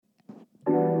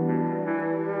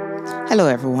Hello,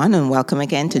 everyone, and welcome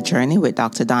again to Journey with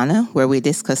Dr. Donna, where we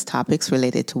discuss topics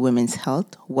related to women's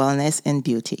health, wellness, and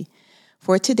beauty.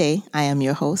 For today, I am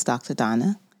your host, Dr.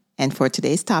 Donna, and for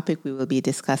today's topic, we will be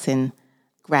discussing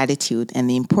gratitude and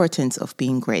the importance of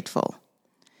being grateful.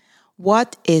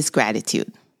 What is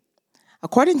gratitude?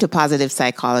 According to positive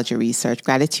psychology research,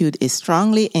 gratitude is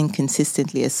strongly and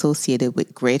consistently associated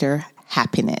with greater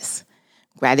happiness.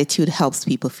 Gratitude helps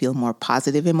people feel more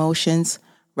positive emotions,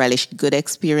 relish good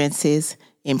experiences,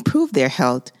 improve their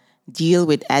health, deal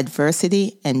with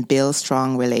adversity, and build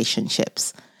strong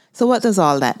relationships. So what does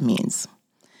all that mean?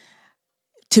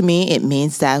 To me, it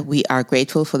means that we are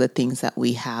grateful for the things that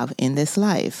we have in this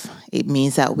life. It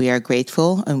means that we are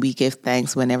grateful and we give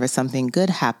thanks whenever something good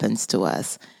happens to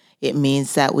us. It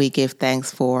means that we give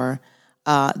thanks for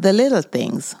the little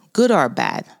things, good or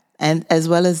bad, and as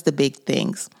well as the big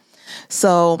things.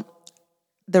 So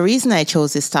the reason I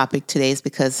chose this topic today is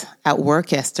because at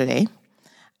work yesterday,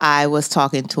 I was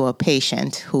talking to a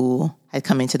patient who had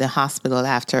come into the hospital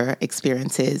after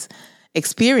experiencing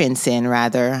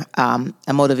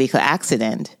a motor vehicle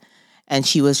accident. And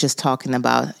she was just talking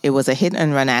about, it was a hit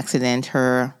and run accident.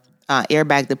 Her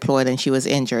airbag deployed and she was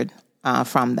injured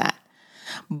from that.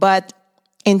 But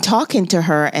in talking to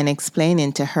her and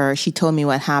explaining to her, she told me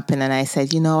what happened. And I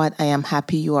said, you know what? I am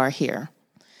happy you are here.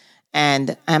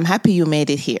 And I'm happy you made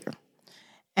it here.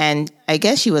 And I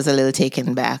guess she was a little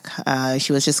taken back.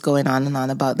 She was just going on and on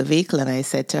about the vehicle. And I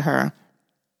said to her,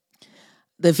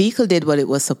 the vehicle did what it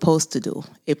was supposed to do.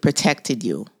 It protected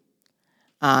you.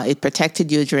 It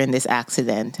protected you during this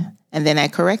accident. And then I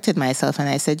corrected myself and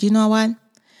I said, you know what?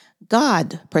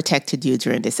 God protected you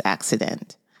during this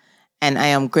accident. And I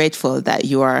am grateful that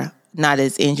you are not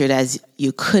as injured as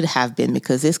you could have been,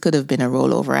 because this could have been a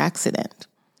rollover accident.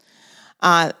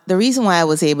 The reason why I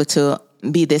was able to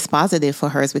be this positive for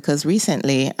her is because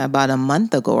recently, about a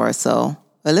month ago or so,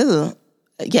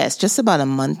 just about a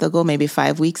month ago, maybe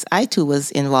 5 weeks, I too was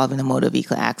involved in a motor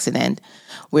vehicle accident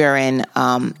wherein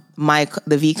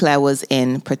the vehicle I was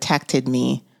in protected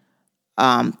me.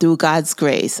 Through God's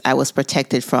grace, I was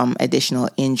protected from additional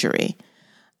injury.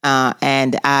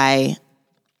 And I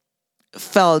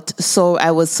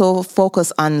was so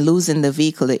focused on losing the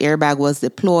vehicle. The airbag was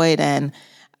deployed and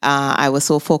I was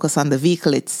so focused on the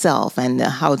vehicle itself and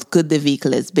how good the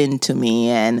vehicle has been to me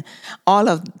and all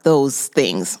of those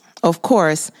things. Of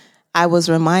course, I was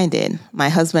reminded, my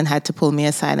husband had to pull me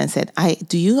aside and said,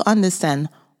 do you understand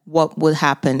what would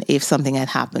happen if something had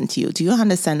happened to you? Do you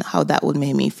understand how that would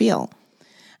make me feel?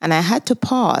 And I had to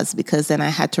pause, because then I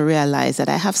had to realize that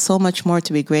I have so much more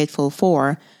to be grateful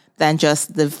for than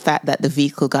just the fact that the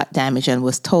vehicle got damaged and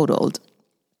was totaled.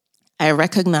 I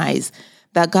recognize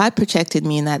that God protected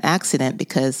me in that accident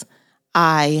because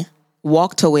I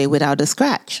walked away without a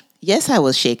scratch. Yes, I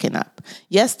was shaken up.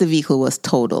 Yes, the vehicle was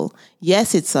total.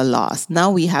 Yes, it's a loss.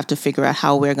 Now we have to figure out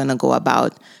how we're going to go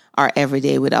about our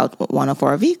everyday without one of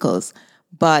our vehicles.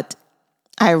 But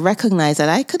I recognize that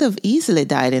I could have easily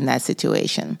died in that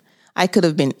situation. I could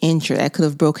have been injured. I could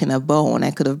have broken a bone.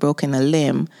 I could have broken a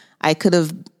limb. I could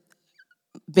have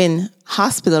been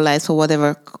hospitalized for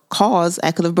whatever cause.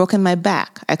 I could have broken my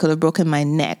back. I could have broken my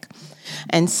neck.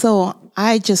 And so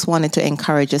I just wanted to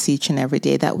encourage us each and every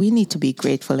day that we need to be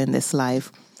grateful in this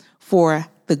life for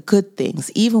the good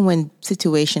things, even when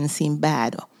situations seem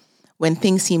bad, when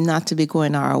things seem not to be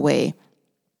going our way.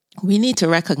 We need to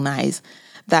recognize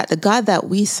that the God that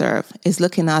we serve is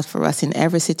looking out for us in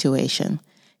every situation.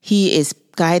 He is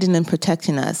guiding and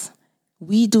protecting us.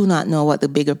 We do not know what the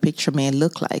bigger picture may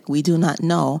look like. We do not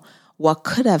know what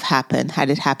could have happened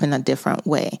had it happened a different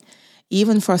way.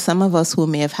 Even for some of us who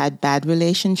may have had bad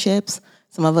relationships,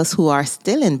 some of us who are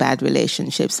still in bad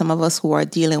relationships, some of us who are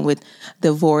dealing with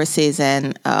divorces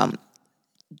and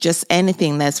just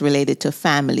anything that's related to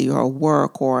family or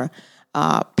work or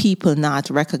people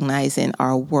not recognizing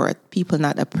our worth, people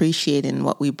not appreciating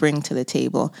what we bring to the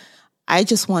table. I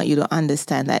just want you to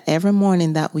understand that every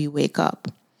morning that we wake up,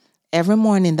 every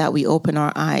morning that we open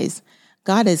our eyes,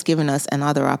 God has given us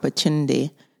another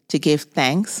opportunity to give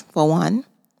thanks, for one,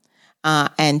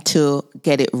 and to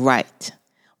get it right.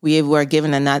 We were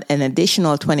given an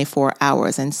additional 24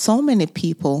 hours, and so many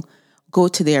people go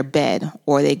to their bed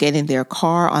or they get in their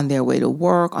car on their way to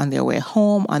work, on their way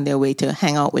home, on their way to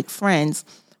hang out with friends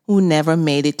who never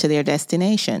made it to their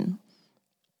destination.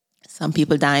 Some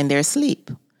people die in their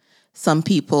sleep. Some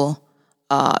people,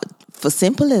 for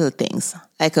simple little things,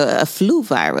 like a flu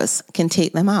virus can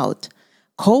take them out.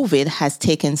 COVID has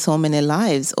taken so many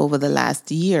lives over the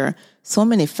last year. So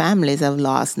many families have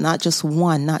lost not just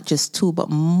one, not just two, but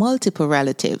multiple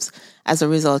relatives as a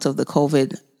result of the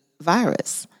COVID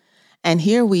virus. And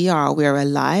here we are. We are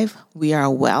alive. We are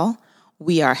well.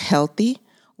 We are healthy.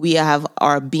 We have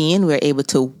our being. We're able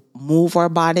to move our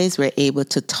bodies. We're able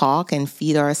to talk and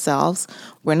feed ourselves.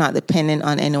 We're not dependent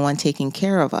on anyone taking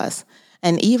care of us.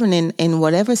 And even in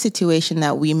whatever situation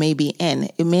that we may be in,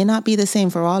 it may not be the same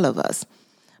for all of us.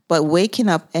 But waking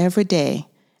up every day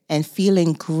and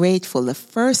feeling grateful, the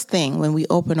first thing when we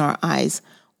open our eyes,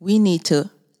 we need to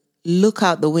look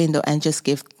out the window and just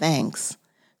give thanks.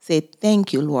 Say,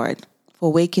 thank you, Lord,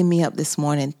 for waking me up this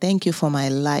morning. Thank you for my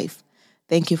life.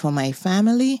 Thank you for my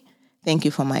family. Thank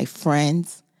you for my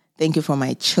friends. Thank you for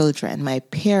my children, my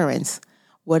parents,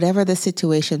 whatever the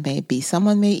situation may be.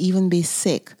 Someone may even be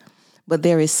sick, but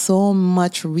there is so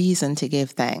much reason to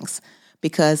give thanks,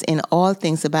 because in all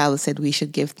things the Bible said we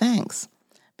should give thanks,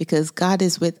 because God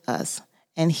is with us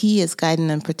and He is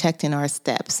guiding and protecting our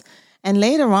steps. And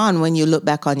later on, when you look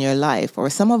back on your life,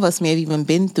 or some of us may have even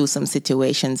been through some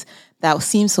situations that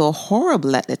seem so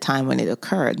horrible at the time when it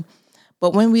occurred.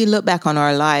 But when we look back on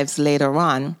our lives later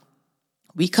on,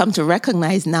 we come to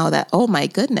recognize now that, oh my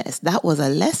goodness, that was a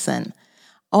lesson.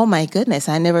 Oh my goodness,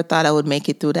 I never thought I would make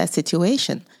it through that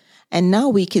situation. And now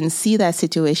we can see that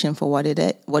situation for what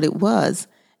it was.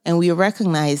 And we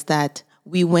recognize that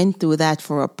we went through that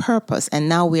for a purpose. And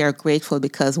now we are grateful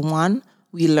because, one,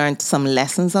 we learned some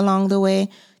lessons along the way.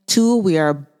 Two, we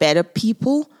are better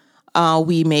people.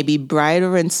 We may be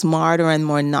brighter and smarter and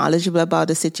more knowledgeable about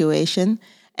the situation.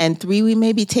 And three, we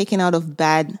may be taken out of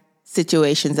bad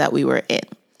situations that we were in,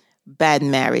 bad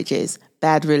marriages,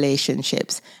 bad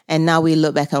relationships. And now we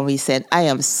look back and we said, I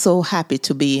am so happy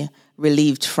to be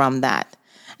relieved from that.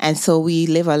 And so we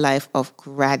live a life of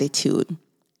gratitude.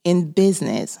 In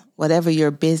business, whatever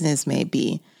your business may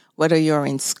be, whether you're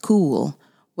in school,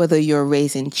 whether you're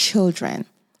raising children,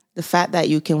 the fact that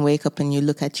you can wake up and you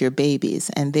look at your babies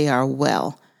and they are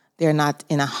well, they're not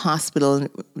in a hospital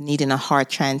needing a heart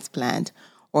transplant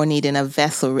or needing a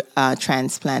vessel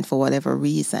transplant for whatever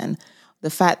reason. The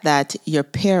fact that your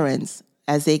parents,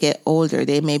 as they get older,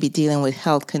 they may be dealing with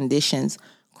health conditions,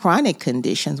 chronic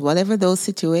conditions, whatever those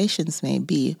situations may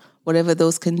be, whatever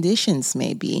those conditions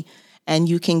may be, and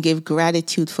you can give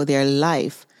gratitude for their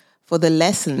life, for the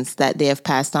lessons that they have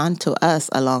passed on to us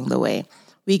along the way.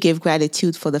 We give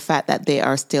gratitude for the fact that they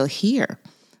are still here.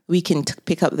 We can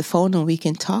pick up the phone and we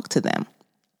can talk to them.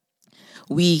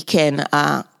 We can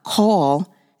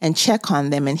call and check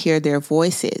on them and hear their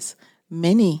voices.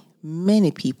 Many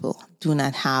people do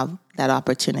not have that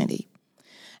opportunity.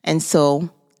 And so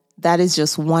that is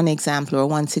just one example or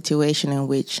one situation in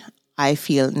which I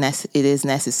feel it is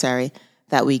necessary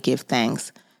that we give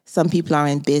thanks. Some people are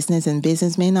in business and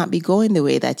business may not be going the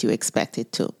way that you expect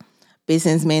it to.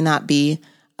 Business may not be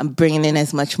bringing in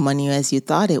as much money as you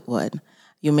thought it would.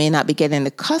 You may not be getting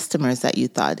the customers that you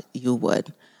thought you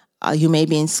would. You may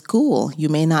be in school. You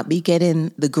may not be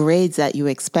getting the grades that you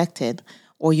expected,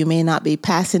 or you may not be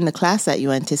passing the class that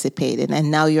you anticipated.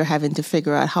 And now you're having to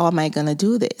figure out, how am I going to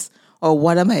do this? Or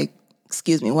what am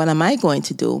I going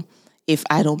to do if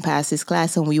I don't pass this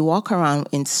class? And we walk around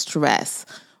in stress.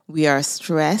 We are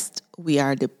stressed. We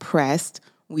are depressed.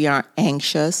 We are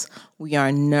anxious. We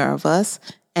are nervous.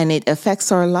 And it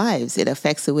affects our lives. It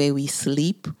affects the way we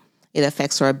sleep. It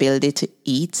affects our ability to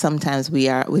eat. Sometimes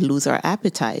we lose our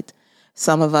appetite.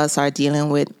 Some of us are dealing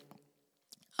with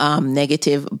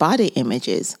negative body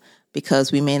images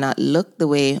because we may not look the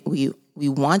way we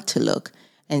want to look.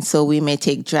 And so we may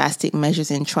take drastic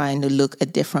measures in trying to look a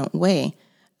different way.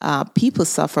 People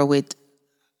suffer with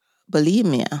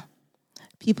bulimia.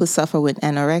 People suffer with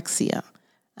anorexia.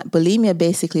 Bulimia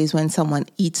basically is when someone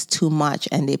eats too much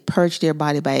and they purge their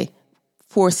body by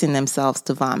forcing themselves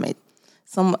to vomit.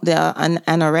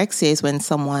 Anorexia is when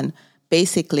someone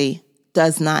basically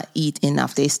does not eat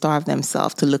enough. They starve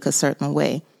themselves to look a certain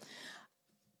way.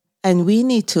 And we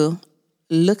need to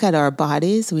look at our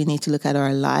bodies, we need to look at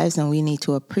our lives, and we need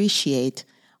to appreciate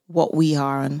what we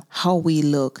are and how we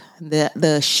look,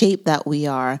 the shape that we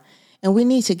are. And we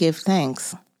need to give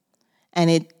thanks. And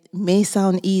it may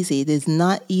sound easy. It is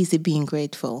not easy being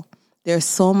grateful. There's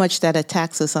so much that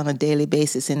attacks us on a daily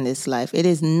basis in this life. It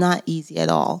is not easy at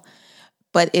all.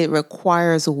 But it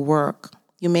requires work.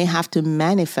 You may have to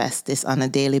manifest this on a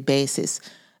daily basis.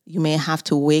 You may have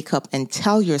to wake up and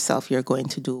tell yourself you're going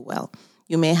to do well.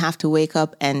 You may have to wake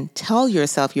up and tell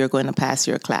yourself you're going to pass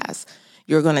your class.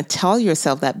 You're going to tell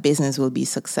yourself that business will be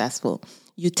successful.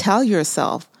 You tell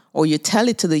yourself, or you tell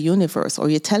it to the universe, or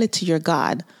you tell it to your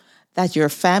God, that your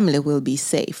family will be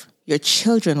safe. Your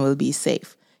children will be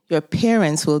safe. Your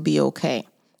parents will be okay.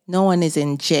 No one is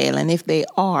in jail. And if they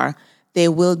are, they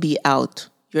will be out.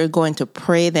 You're going to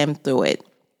pray them through it.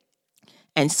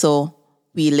 And so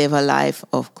we live a life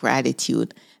of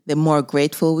gratitude. The more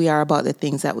grateful we are about the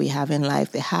things that we have in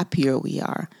life, the happier we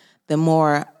are. The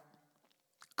more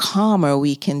calmer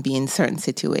we can be in certain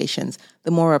situations,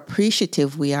 the more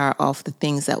appreciative we are of the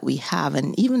things that we have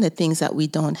and even the things that we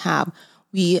don't have.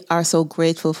 We are so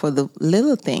grateful for the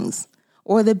little things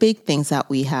or the big things that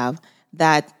we have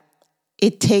that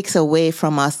it takes away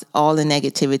from us all the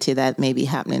negativity that may be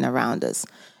happening around us.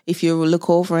 If you look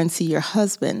over and see your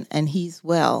husband and he's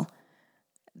well,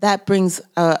 that brings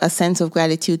a sense of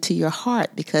gratitude to your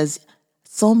heart, because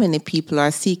so many people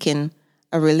are seeking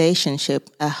a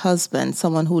relationship, a husband,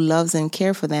 someone who loves and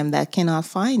cares for them that cannot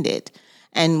find it.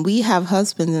 And we have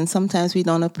husbands, and sometimes we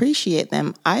don't appreciate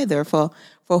them either for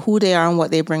who they are and what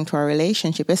they bring to our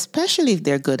relationship, especially if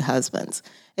they're good husbands,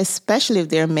 especially if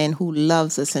they're men who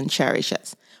loves us and cherish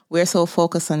us. We're so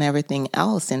focused on everything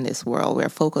else in this world. We're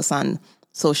focused on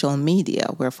social media.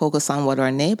 We're focused on what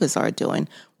our neighbors are doing.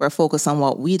 We're focused on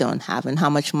what we don't have and how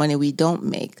much money we don't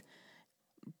make.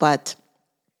 But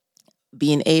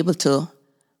being able to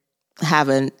have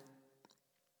a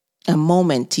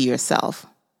moment to yourself,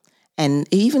 and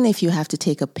even if you have to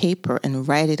take a paper and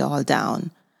write it all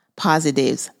down,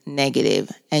 positives,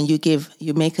 negative, and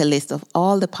you make a list of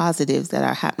all the positives that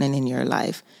are happening in your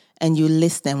life, and you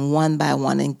list them one by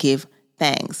one and give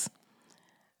thanks.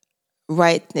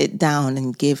 Write it down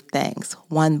and give thanks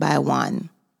one by one.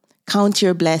 Count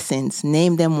your blessings,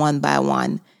 name them one by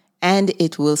one, and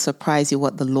it will surprise you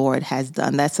what the Lord has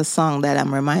done. That's a song that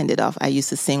I'm reminded of. I used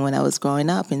to sing when I was growing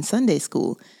up in Sunday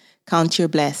school. Count your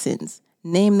blessings,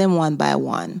 name them one by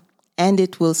one, and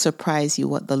it will surprise you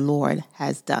what the Lord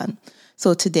has done.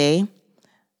 So today,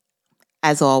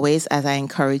 as always, as I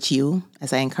encourage you,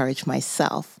 as I encourage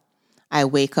myself, I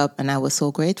wake up and I was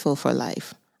so grateful for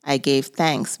life. I gave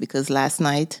thanks because last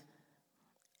night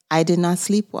I did not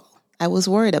sleep well. I was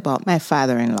worried about my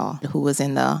father-in-law who was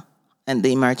in the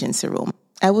emergency room.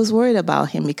 I was worried about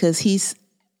him because he's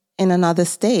in another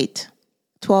state,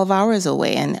 12 hours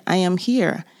away, and I am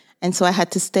here. And so I had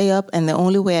to stay up, and the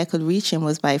only way I could reach him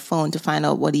was by phone to find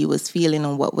out what he was feeling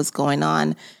and what was going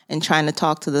on, and trying to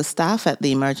talk to the staff at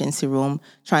the emergency room,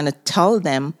 trying to tell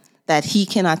them that he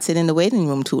cannot sit in the waiting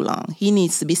room too long. He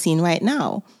needs to be seen right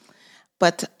now.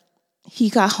 But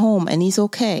he got home and he's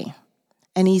okay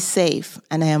and he's safe,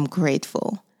 and I am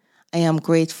grateful. I am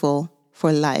grateful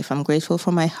for life. I'm grateful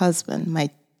for my husband,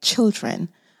 my children.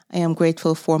 I am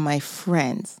grateful for my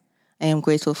friends. I am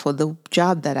grateful for the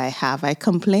job that I have. I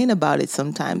complain about it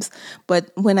sometimes,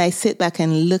 but when I sit back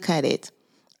and look at it,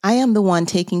 I am the one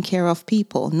taking care of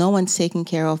people. No one's taking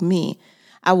care of me.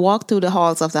 I walked through the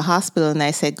halls of the hospital and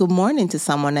I said, good morning to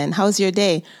someone, and how's your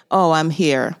day? Oh, I'm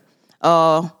here.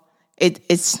 Oh,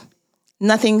 it's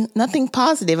nothing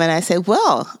positive. And I said,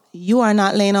 well, you are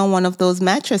not laying on one of those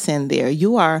mattresses in there.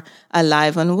 You are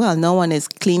alive and well. No one is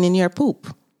cleaning your poop.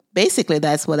 Basically,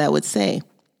 that's what I would say.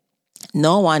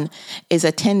 No one is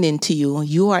attending to you.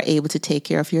 You are able to take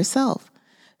care of yourself.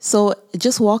 So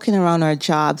just walking around our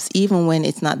jobs, even when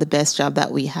it's not the best job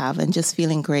that we have, and just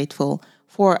feeling grateful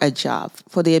for a job,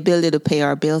 for the ability to pay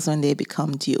our bills when they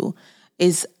become due,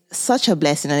 is such a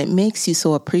blessing. And it makes you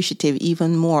so appreciative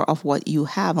even more of what you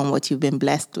have and what you've been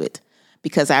blessed with.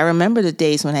 Because I remember the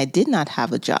days when I did not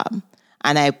have a job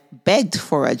and I begged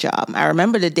for a job. I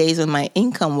remember the days when my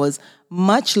income was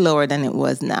much lower than it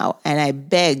was now, and I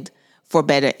begged for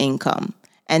better income.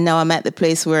 And now I'm at the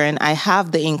place where I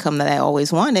have the income that I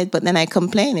always wanted, but then I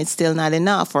complain it's still not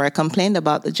enough, or I complained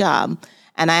about the job.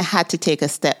 And I had to take a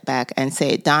step back and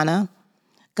say, Donna,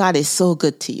 God is so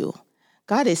good to you.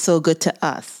 God is so good to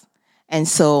us. And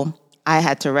so I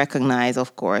had to recognize,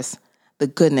 of course, the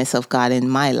goodness of God in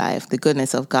my life, the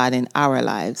goodness of God in our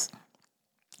lives.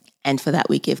 And for that,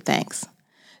 we give thanks.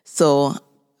 So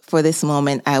for this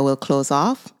moment, I will close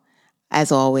off,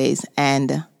 as always.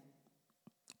 And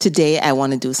today, I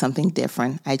want to do something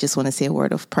different. I just want to say a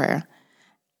word of prayer.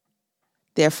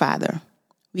 Dear Father,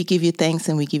 we give you thanks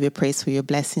and we give you praise for your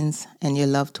blessings and your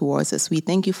love towards us. We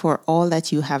thank you for all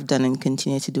that you have done and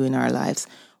continue to do in our lives.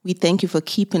 We thank you for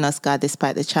keeping us, God,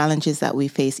 despite the challenges that we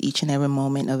face each and every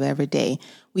moment of every day.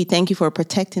 We thank you for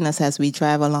protecting us as we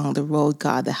drive along the road,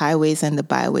 God, the highways and the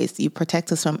byways. You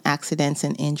protect us from accidents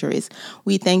and injuries.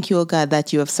 We thank you, oh God,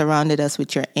 that you have surrounded us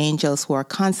with your angels who are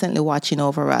constantly watching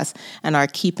over us and are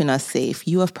keeping us safe.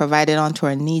 You have provided unto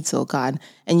our needs, oh God,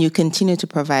 and you continue to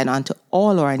provide unto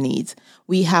all our needs.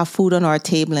 We have food on our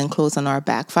table and clothes on our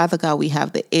back. Father God, we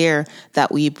have the air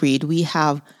that we breathe. We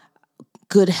have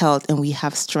good health and we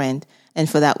have strength. And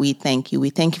for that, we thank you. We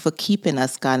thank you for keeping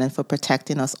us, God, and for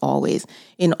protecting us always.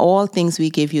 In all things, we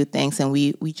give you thanks, and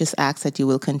we just ask that you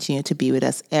will continue to be with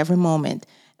us every moment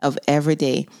of every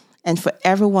day. And for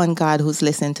everyone, God, who's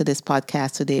listening to this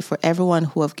podcast today, for everyone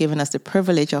who have given us the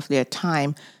privilege of their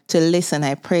time to listen,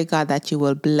 I pray, God, that you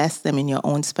will bless them in your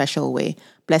own special way.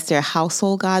 Bless their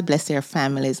household, God. Bless their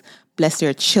families. Bless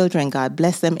their children, God.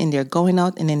 Bless them in their going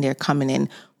out and in their coming in.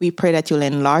 We pray that you'll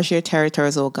enlarge their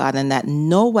territories, oh God, and that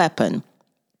no weapon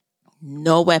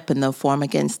that form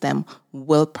against them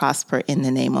will prosper in the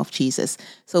name of Jesus.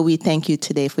 So we thank you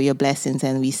today for your blessings,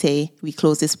 and we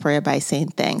close this prayer by saying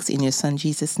thanks in your son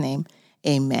Jesus' name.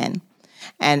 Amen.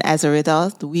 And as a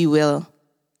result, we will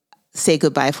say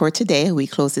goodbye for today. We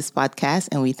close this podcast,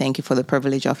 and we thank you for the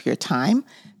privilege of your time.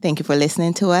 Thank you for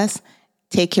listening to us.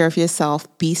 Take care of yourself.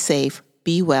 Be safe.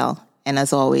 Be well. And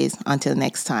as always, until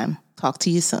next time, talk to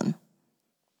you soon.